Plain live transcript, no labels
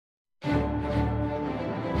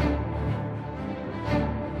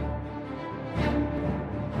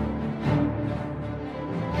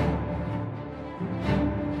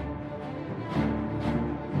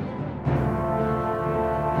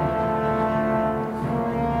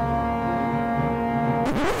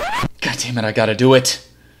God damn it, I gotta do it.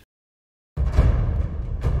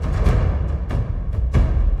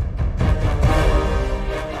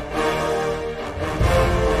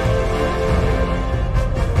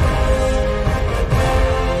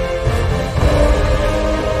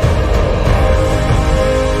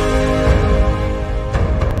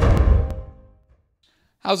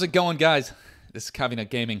 How's it going, guys? This is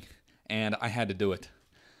CoffeeNutGaming, and I had to do it.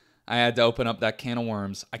 I had to open up that can of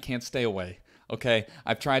worms. I can't stay away, okay?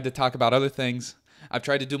 I've tried to talk about other things. I've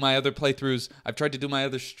tried to do my other playthroughs. I've tried to do my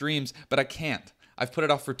other streams, but I can't. I've put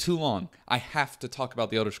it off for too long. I have to talk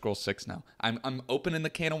about The Elder Scrolls 6 now. I'm opening the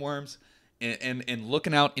can of worms and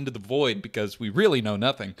looking out into the void because we really know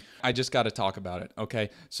nothing. I just got to talk about it,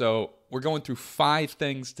 okay? So we're going through 5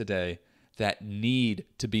 things today that need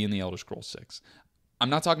to be in The Elder Scrolls 6. I'm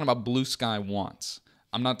not talking about blue sky wants.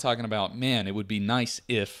 I'm not talking about, man, it would be nice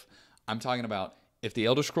if. I'm talking about if The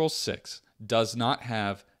Elder Scrolls 6 does not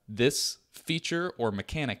have this feature or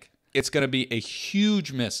mechanic, it's going to be a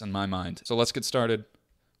huge miss in my mind. So let's get started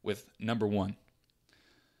with number 1.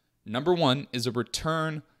 Number 1 is a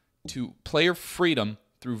return to player freedom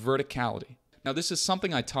through verticality. Now, this is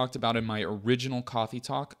something I talked about in my original coffee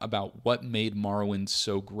talk about what made Morrowind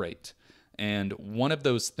so great. And one of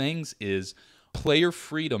those things is player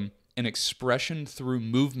freedom and expression through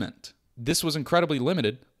movement. This was incredibly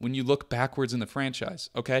limited when you look backwards in the franchise,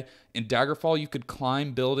 okay? In Daggerfall, you could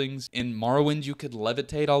climb buildings. In Morrowind, you could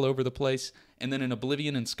levitate all over the place. And then in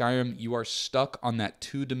Oblivion and Skyrim, you are stuck on that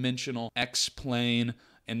 2-dimensional X-plane.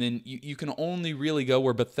 And then you can only really go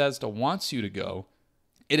where Bethesda wants you to go.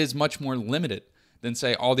 It is much more limited than,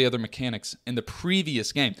 say, all the other mechanics in the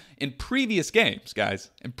previous game. In previous games, guys.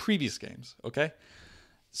 In previous games, okay?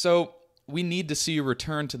 So we need to see a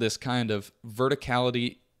return to this kind of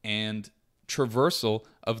verticality and traversal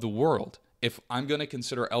of the world if I'm going to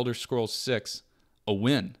consider Elder Scrolls 6 a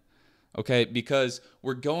win, okay? Because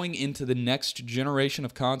we're going into the next generation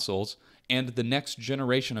of consoles and the next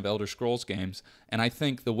generation of Elder Scrolls games, and I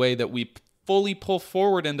think the way that we fully pull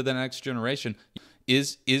forward into the next generation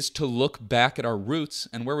is to look back at our roots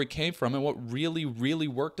and where we came from and what really, really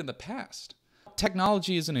worked in the past.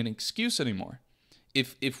 Technology isn't an excuse anymore.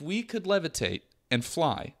 If we could levitate and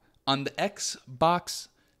fly on the Xbox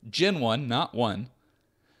Gen 1, not 1,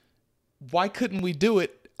 why couldn't we do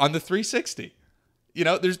it on the 360? You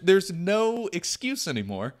know, there's no excuse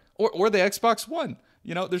anymore. Or the Xbox One.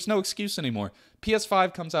 You know, there's no excuse anymore.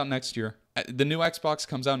 PS5 comes out next year. The new Xbox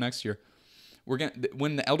comes out next year.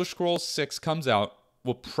 When the Elder Scrolls 6 comes out,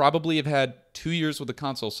 we'll probably have had 2 years with the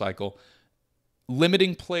console cycle.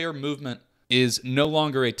 Limiting player movement is no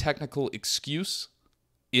longer a technical excuse.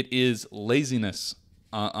 It is laziness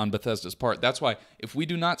on Bethesda's part. That's why if we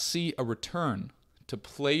do not see a return to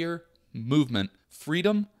player movement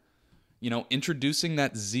freedom, you know, introducing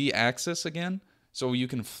that Z-axis again so you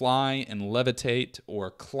can fly and levitate or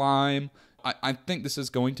climb, I think this is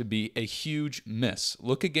going to be a huge miss.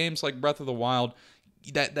 Look at games like Breath of the Wild,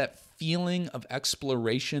 that feeling of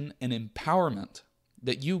exploration and empowerment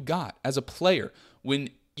that you got as a player when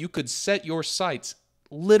you could set your sights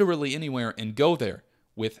literally anywhere and go there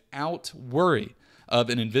without worry of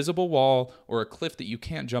an invisible wall or a cliff that you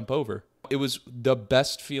can't jump over. It was the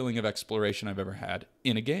best feeling of exploration I've ever had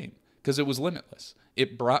in a game because it was limitless.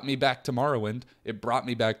 It brought me back to Morrowind. It brought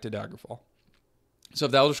me back to Daggerfall. So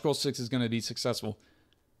if the Elder Scrolls 6 is going to be successful,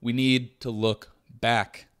 we need to look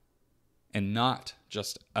back and not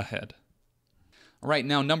just ahead. All right,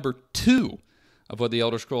 now number 2 of what the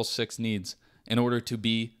Elder Scrolls 6 needs in order to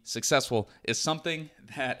be successful is something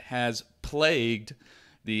that has plagued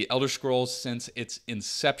the Elder Scrolls since its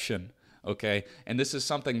inception, okay? And this is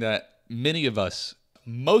something that many of us,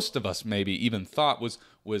 most of us maybe, even thought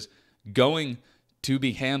was going to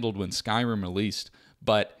be handled when Skyrim released,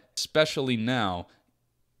 but especially now,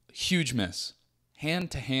 huge miss.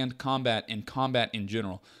 Hand-to-hand combat and combat in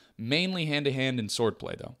general. Mainly hand-to-hand in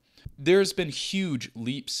swordplay, though. There's been huge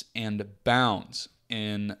leaps and bounds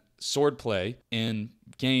in swordplay in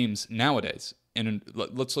games nowadays. And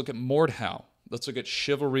let's look at Mordhau. Let's look at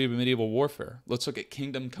Chivalry of Medieval Warfare. Let's look at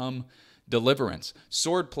Kingdom Come Deliverance.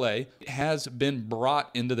 Swordplay has been brought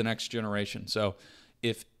into the next generation. So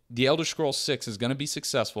if the Elder Scrolls 6 is going to be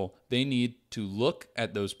successful, they need to look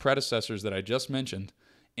at those predecessors that I just mentioned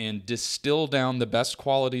and distill down the best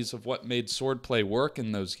qualities of what made swordplay work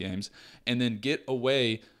in those games, and then get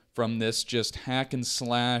away from this just hack and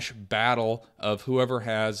slash battle of whoever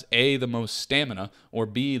has A, the most stamina, or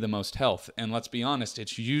B, the most health. And let's be honest,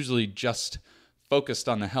 it's usually just focused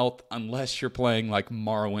on the health unless you're playing like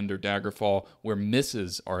Morrowind or Daggerfall where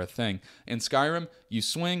misses are a thing. In Skyrim, you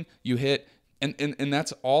swing, you hit, And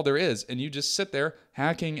that's all there is. And you just sit there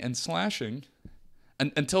hacking and slashing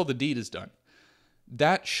until the deed is done.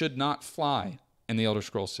 That should not fly in the Elder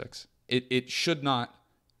Scrolls 6. It should not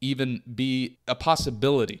even be a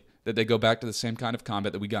possibility that they go back to the same kind of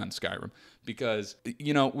combat that we got in Skyrim. Because,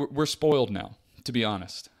 we're spoiled now, to be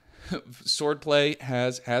honest. Swordplay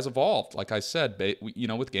has evolved, like I said,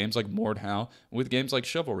 with games like Mordhau, with games like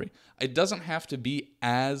Chivalry. It doesn't have to be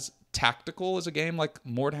as tactical as a game like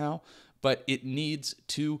Mordhau, but it needs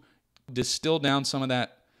to distill down some of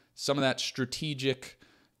that strategic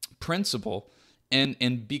principle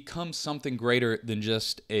and become something greater than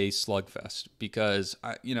just a slugfest. Because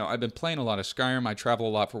I've been playing a lot of Skyrim. I travel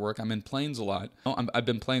a lot for work. I'm in planes a lot. I've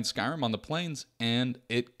been playing Skyrim on the planes, and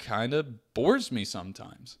it kind of bores me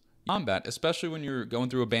sometimes. Combat, especially when you're going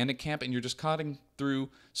through a bandit camp and you're just cutting through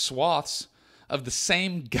swaths of the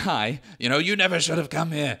same guy. You never should have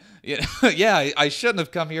come here. Yeah, I shouldn't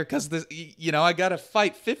have come here because this. I got to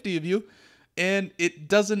fight 50 of you, and it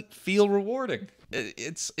doesn't feel rewarding.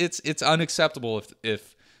 It's unacceptable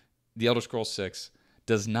if the Elder Scrolls 6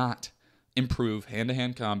 does not improve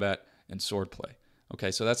hand-to-hand combat and swordplay.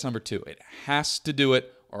 Okay, so that's number 2. It has to do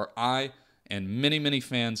it, or I and many, many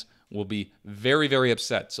fans will be very, very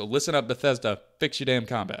upset. So listen up, Bethesda. Fix your damn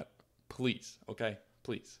combat. Please, okay?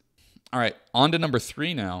 Please. All right, on to number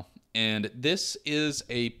 3 now. And this is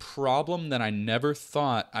a problem that I never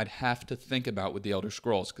thought I'd have to think about with the Elder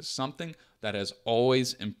Scrolls, because something that has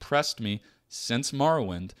always impressed me since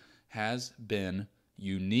Morrowind has been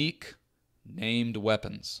unique named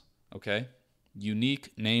weapons, okay?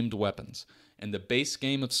 Unique named weapons. In the base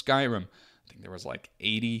game of Skyrim, I think there was like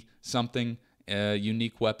 80-something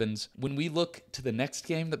unique weapons. When we look to the next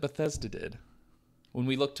game that Bethesda did, when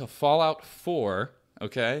we look to Fallout 4,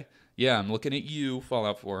 okay? Yeah, I'm looking at you,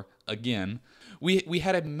 Fallout 4, again. We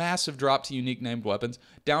had a massive drop to unique named weapons,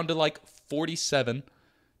 down to like 47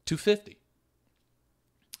 to 50.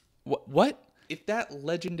 What? If that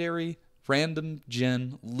legendary random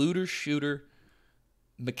gen looter shooter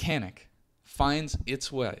mechanic finds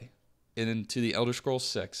its way into the Elder Scrolls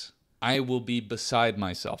 6, I will be beside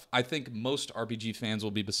myself. I think most RPG fans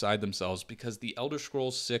will be beside themselves, because the Elder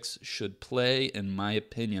Scrolls 6 should play, in my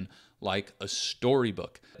opinion, like a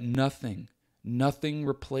storybook. Nothing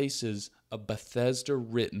replaces a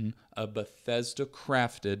Bethesda-written, a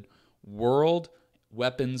Bethesda-crafted world,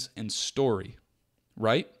 weapons, and story,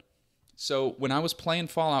 right? So when I was playing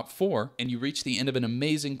Fallout 4, and you reach the end of an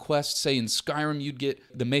amazing quest, say in Skyrim, you'd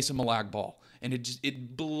get the Mesa Malag ball. And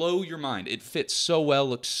it'd blow your mind. It fits so well,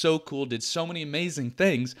 looked so cool, did so many amazing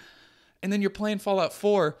things. And then you're playing Fallout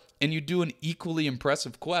 4, and you do an equally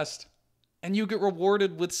impressive quest, and you get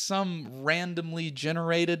rewarded with some randomly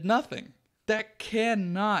generated nothing. That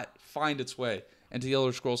cannot find its way into the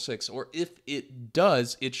Elder Scrolls 6. Or if it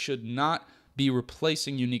does, it should not be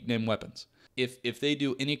replacing unique name weapons. If they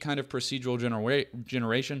do any kind of procedural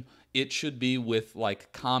generation, it should be with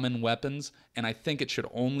like common weapons, and I think it should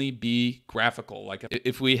only be graphical. Like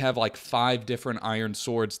if we have like 5 different iron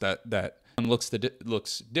swords that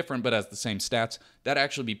looks different but has the same stats, that'd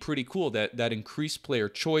actually be pretty cool. That increased player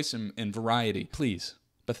choice and variety. Please,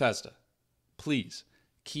 Bethesda, please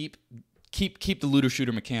keep the looter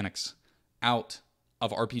shooter mechanics out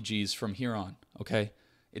of RPGs from here on. Okay.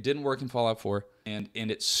 It didn't work in Fallout 4, and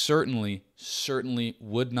it certainly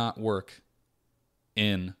would not work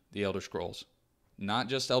in the Elder Scrolls. Not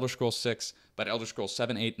just Elder Scrolls 6, but Elder Scrolls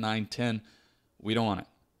 7, 8, 9, 10. We don't want it,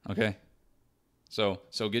 okay? So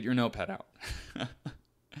get your notepad out.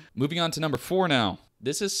 Moving on to number 4 now.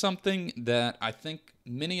 This is something that I think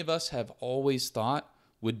many of us have always thought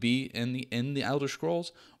would be in the Elder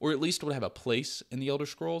Scrolls, or at least would have a place in the Elder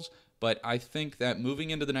Scrolls, but I think that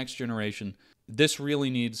moving into the next generation, this really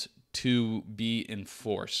needs to be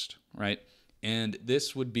enforced, right? And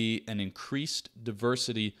this would be an increased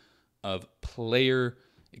diversity of player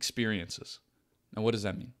experiences. Now, what does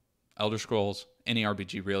that mean? Elder Scrolls, any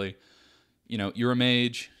RPG really. You're a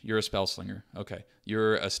mage, you're a spell slinger. Okay.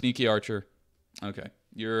 You're a sneaky archer. Okay.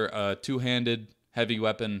 You're a two-handed, heavy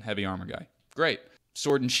weapon, heavy armor guy. Great.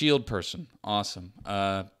 Sword and shield person. Awesome.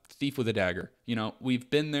 Thief with a dagger. We've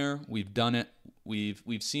been there, we've done it.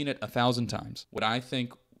 We've seen it 1,000 times. What I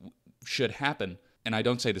think should happen, and I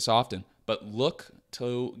don't say this often, but look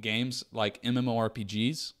to games like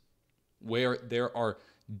MMORPGs where there are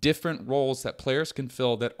different roles that players can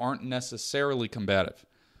fill that aren't necessarily combative.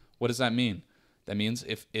 What does that mean? That means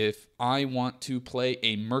if I want to play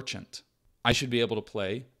a merchant, I should be able to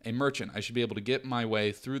play a merchant. I should be able to get my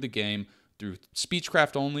way through the game through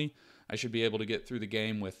speechcraft only. I should be able to get through the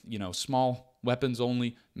game with, small weapons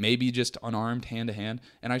only, maybe just unarmed, hand-to-hand,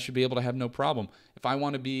 and I should be able to have no problem. If I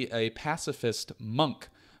want to be a pacifist monk,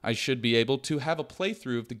 I should be able to have a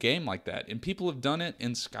playthrough of the game like that. And people have done it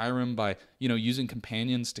in Skyrim by, using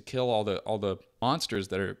companions to kill all the monsters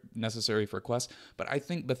that are necessary for quests. But I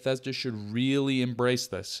think Bethesda should really embrace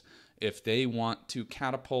this if they want to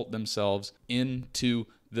catapult themselves into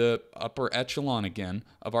the upper echelon again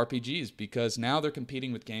of RPGs, because now they're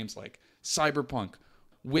competing with games like Cyberpunk,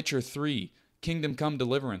 Witcher 3, Kingdom Come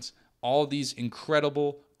Deliverance, all these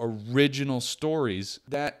incredible original stories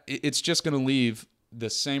that it's just going to leave the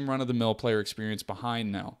same run-of-the-mill player experience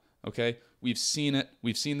behind now, okay? We've seen it.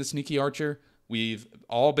 We've seen the sneaky archer. We've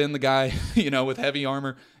all been the guy, with heavy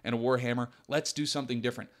armor and a warhammer. Let's do something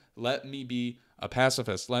different. Let me be a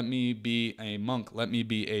pacifist. Let me be a monk. Let me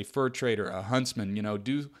be a fur trader, a huntsman.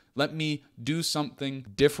 Let me do something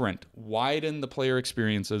different. Widen the player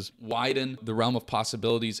experiences, widen the realm of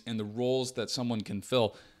possibilities and the roles that someone can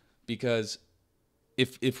fill. Because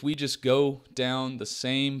if we just go down the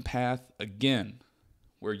same path again,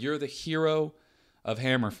 where you're the hero of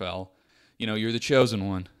Hammerfell, you're the chosen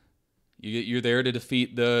one. You're there to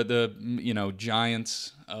defeat the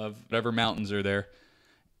giants of whatever mountains are there.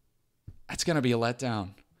 That's going to be a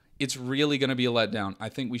letdown. It's really going to be a letdown. I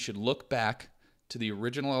think we should look back to the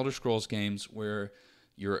original Elder Scrolls games where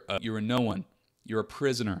you're a no one, you're a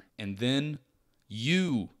prisoner, and then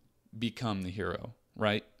you become the hero,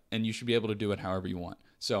 right? And you should be able to do it however you want.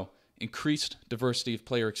 So, increased diversity of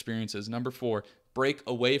player experiences. Number 4, break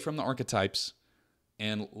away from the archetypes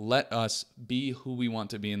and let us be who we want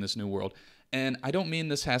to be in this new world. And I don't mean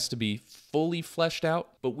this has to be fully fleshed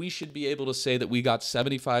out, but we should be able to say that we got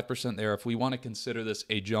 75% there if we want to consider this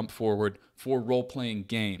a jump forward for role-playing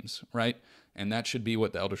games, right? And that should be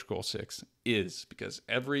what the Elder Scrolls 6 is, because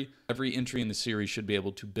every entry in the series should be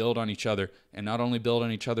able to build on each other, and not only build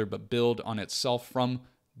on each other, but build on itself from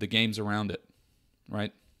the games around it,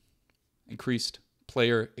 right? Increased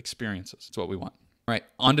player experiences. That's what we want. All right,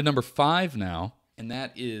 on to number 5 now, and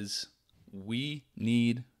that is we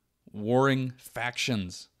need warring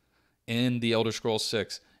factions in the Elder Scrolls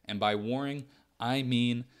 6. And by warring, I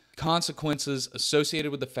mean consequences associated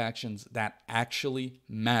with the factions that actually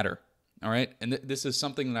matter. All right? And this is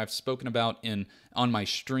something that I've spoken about on my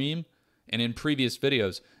stream and in previous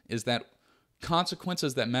videos, is that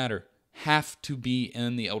consequences that matter have to be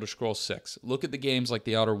in the Elder Scrolls 6. Look at the games like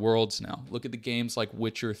The Outer Worlds now. Look at the games like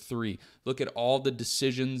Witcher 3. Look at all the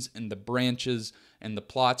decisions and the branches and the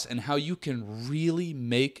plots and how you can really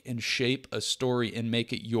make and shape a story and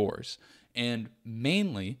make it yours. And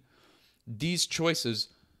mainly, these choices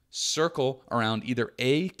circle around either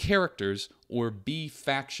A, characters, or B,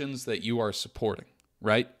 factions that you are supporting,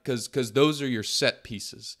 right? Because those are your set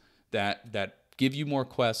pieces that give you more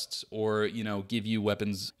quests or, give you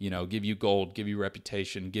weapons, give you gold, give you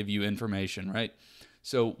reputation, give you information, right?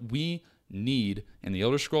 So we need, in the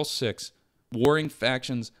Elder Scrolls 6, warring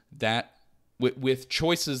factions that, with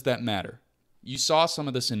choices that matter. You saw some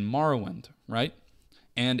of this in Morrowind, right?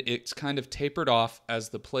 And it's kind of tapered off as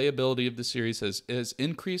the playability of the series has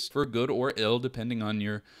increased for good or ill, depending on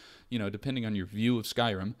your view of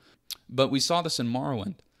Skyrim. But we saw this in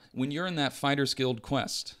Morrowind. When you're in that Fighters Guild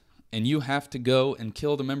quest, and you have to go and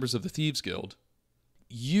kill the members of the Thieves Guild,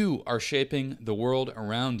 you are shaping the world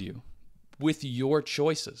around you with your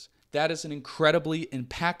choices. That is an incredibly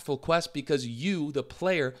impactful quest because you, the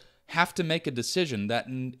player, have to make a decision that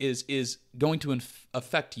is going to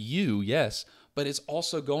affect you, yes, but it's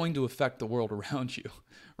also going to affect the world around you,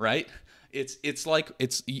 right? It's like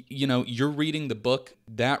you're reading the book,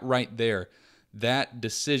 that right there, that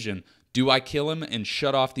decision. Do I kill him and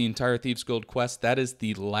shut off the entire Thieves Guild quest? That is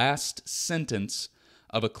the last sentence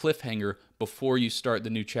of a cliffhanger before you start the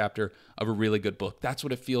new chapter of a really good book. That's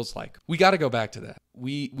what it feels like. We got to go back to that.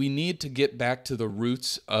 We need to get back to the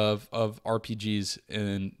roots of RPGs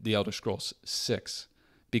in the Elder Scrolls 6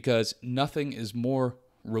 because nothing is more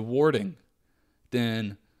rewarding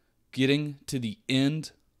than getting to the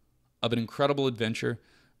end of an incredible adventure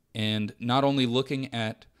and not only looking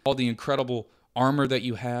at all the incredible armor that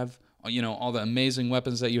you have, all the amazing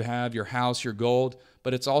weapons that you have, your house, your gold,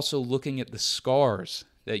 but it's also looking at the scars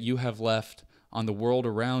that you have left on the world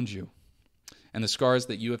around you and the scars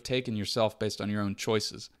that you have taken yourself based on your own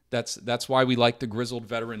choices. That's why we like the grizzled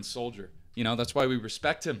veteran soldier. That's why we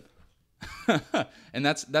respect him. And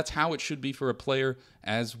that's how it should be for a player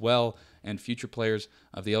as well and future players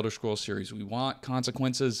of the Elder Scrolls series. We want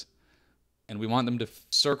consequences and we want them to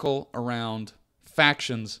circle around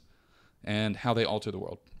factions and how they alter the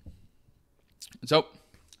world. So,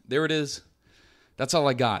 there it is. That's all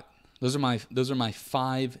I got. Those are my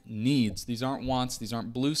 5 needs. These aren't wants. These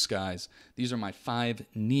aren't blue skies. These are my 5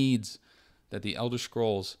 needs that the Elder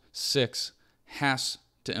Scrolls 6 has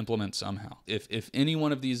to implement somehow. If any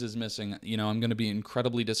one of these is missing, I'm going to be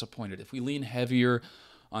incredibly disappointed. If we lean heavier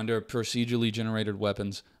under procedurally generated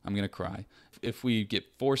weapons, I'm going to cry. If we get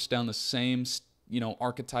forced down the same,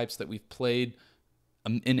 archetypes that we've played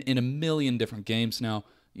in a million different games now,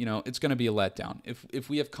 it's going to be a letdown. If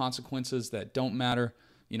we have consequences that don't matter,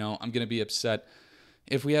 I'm going to be upset.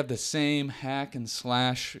 If we have the same hack and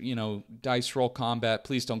slash, dice roll combat,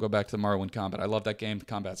 please don't go back to the Morrowind combat. I love that game. The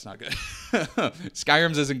combat's not good.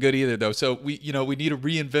 Skyrim's isn't good either, though. So we need to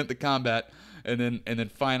reinvent the combat, and then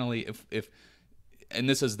finally, and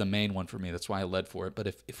this is the main one for me. That's why I led for it. But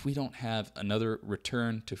if we don't have another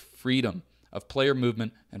return to freedom of player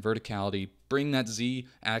movement and verticality, bring that Z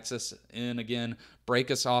axis in again, break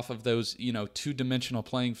us off of those, two-dimensional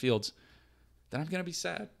playing fields, then I'm going to be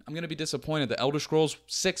sad. I'm going to be disappointed. The Elder Scrolls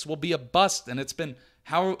 6 will be a bust, and it's been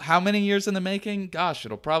how many years in the making? Gosh,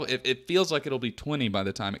 it feels like it'll be 20 by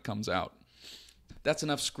the time it comes out. That's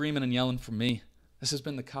enough screaming and yelling from me. This has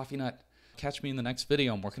been the CoffeeNut. Catch me in the next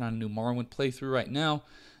video. I'm working on a new Morrowind playthrough right now,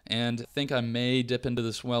 and I think I may dip into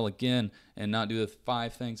this well again and not do the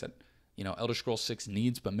 5 things that Elder Scrolls 6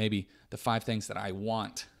 needs, but maybe the 5 things that I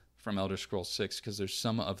want from Elder Scrolls 6, because there's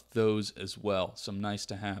some of those as well, some nice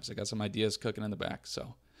to haves. I got some ideas cooking in the back,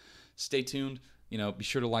 so stay tuned. Be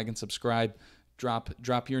sure to like and subscribe.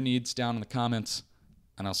 Drop your needs down in the comments,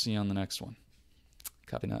 and I'll see you on the next one.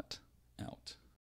 CoffeeNut out.